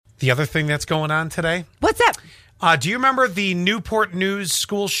The other thing that's going on today. What's that? Do you remember the Newport News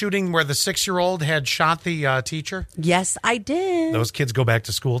school shooting where the 6-year-old had shot the teacher? Yes, I did. Those kids go back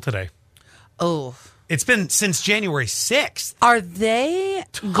to school today. Oh. It's been since January 6th. Are they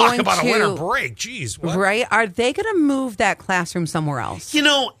Talk going about to... a winter break. Jeez. What? Right? Are they going to move that classroom somewhere else? You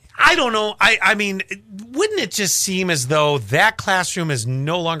know, I don't know. I mean, wouldn't it just seem as though that classroom is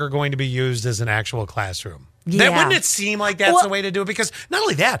no longer going to be used as an actual classroom? Yeah. Wouldn't it seem like that's the way to do it? Because not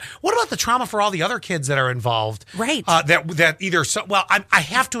only that, what about the trauma for all the other kids that are involved? Right. That either, I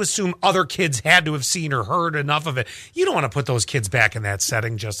have to assume other kids had to have seen or heard enough of it. You don't want to put those kids back in that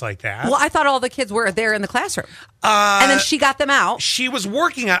setting just like that. Well, I thought all the kids were there in the classroom. And then she got them out. She was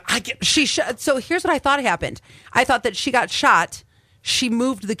working on So here's what I thought happened. I thought that she got shot. She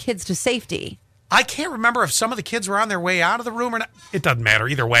moved the kids to safety. I can't remember if some of the kids were on their way out of the room or not. It doesn't matter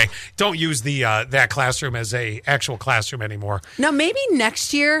either way. Don't use the that classroom as a actual classroom anymore. Now maybe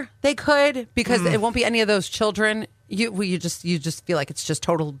next year they could, because it won't be any of those children. You just feel like it's just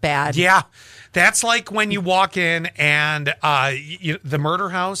total bad. Yeah, that's like when you walk in and the murder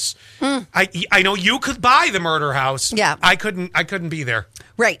house. I know you could buy the murder house. Yeah, I couldn't be there.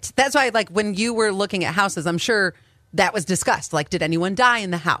 Right. That's why, like, when you were looking at houses, I'm sure that was discussed. Like, did anyone die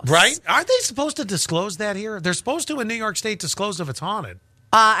in the house? Right? Aren't they supposed to disclose that here? They're supposed to in New York State disclose if it's haunted.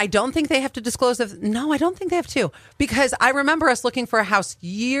 I don't think they have to disclose no, I don't think they have to, because I remember us looking for a house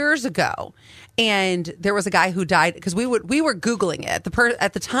years ago, and there was a guy who died because we were Googling it.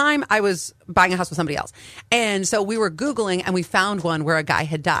 At the time, I was buying a house with somebody else, and so we were Googling, and we found one where a guy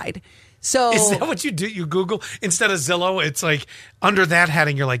had died. So is that what you do? You Google instead of Zillow? It's like under that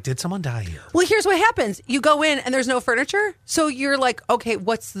heading, you're like, did someone die here? Well, here's what happens: you go in and there's no furniture, so you're like, okay,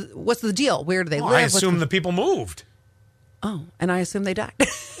 what's the deal? Where do they live? I assume the people moved. Oh, and I assume they died.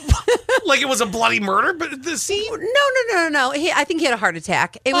 Like it was a bloody murder, but the scene? No. I think he had a heart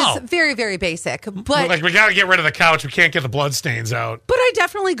attack. It was very, very basic. But like, we got to get rid of the couch. We can't get the bloodstains out. But I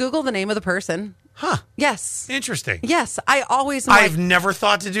definitely Googled the name of the person. Huh. Yes. Interesting. Yes. I've never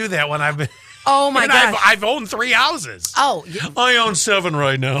thought to do that when I've been... Oh, my gosh. I've owned 3 houses. Oh. I own 7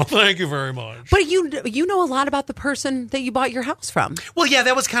 right now. Thank you very much. But you know a lot about the person that you bought your house from. Well, yeah,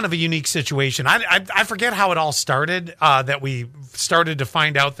 that was kind of a unique situation. I forget how it all started, that we started to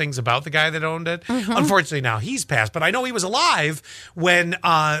find out things about the guy that owned it. Mm-hmm. Unfortunately, now he's passed. But I know he was alive when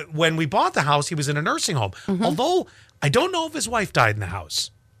we bought the house. He was in a nursing home. Mm-hmm. Although, I don't know if his wife died in the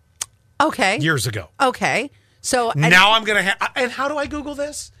house. Okay. Years ago. Okay. So now I'm going to and how do I Google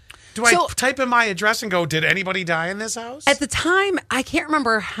this? Do I type in my address and go, did anybody die in this house? At the time, I can't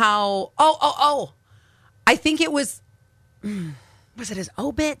remember how... Oh. I think it was... Was it his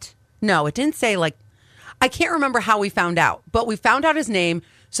obit? No, it didn't say, like... I can't remember how we found out, but we found out his name.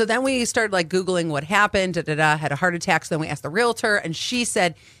 So then we started, like, Googling what happened, had a heart attack. So then we asked the realtor, and she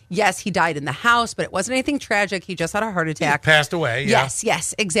said, yes, he died in the house, but it wasn't anything tragic. He just had a heart attack. He passed away, yeah.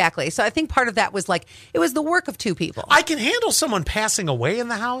 Yes, exactly. So I think part of that was, like, it was the work of 2 people. I can handle someone passing away in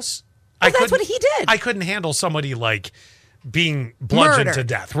the house. Well, that's what he did. I couldn't handle somebody, like, being bludgeoned to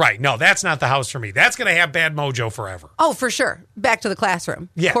death. Right. No, that's not the house for me. That's going to have bad mojo forever. Oh, for sure. Back to the classroom.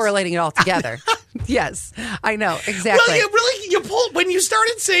 Yes. Correlating it all together. Yes, I know. Exactly. Well, you pulled, when you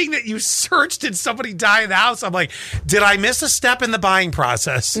started saying that you searched, did somebody die in the house? I'm like, did I miss a step in the buying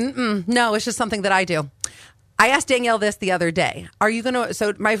process? No, it's just something that I do. I asked Danielle this the other day. Are you going to...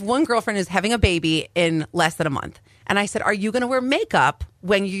 So my one girlfriend is having a baby in less than a month. And I said, are you going to wear makeup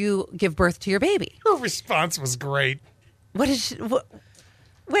when you give birth to your baby? Her response was great. What is she...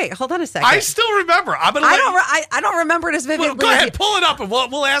 Wait, hold on a second. I still remember. I don't remember it as vividly. Well, go ahead, pull it up, and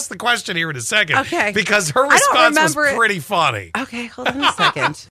we'll ask the question here in a second. Okay. Because her response was pretty funny. Okay, hold on a second.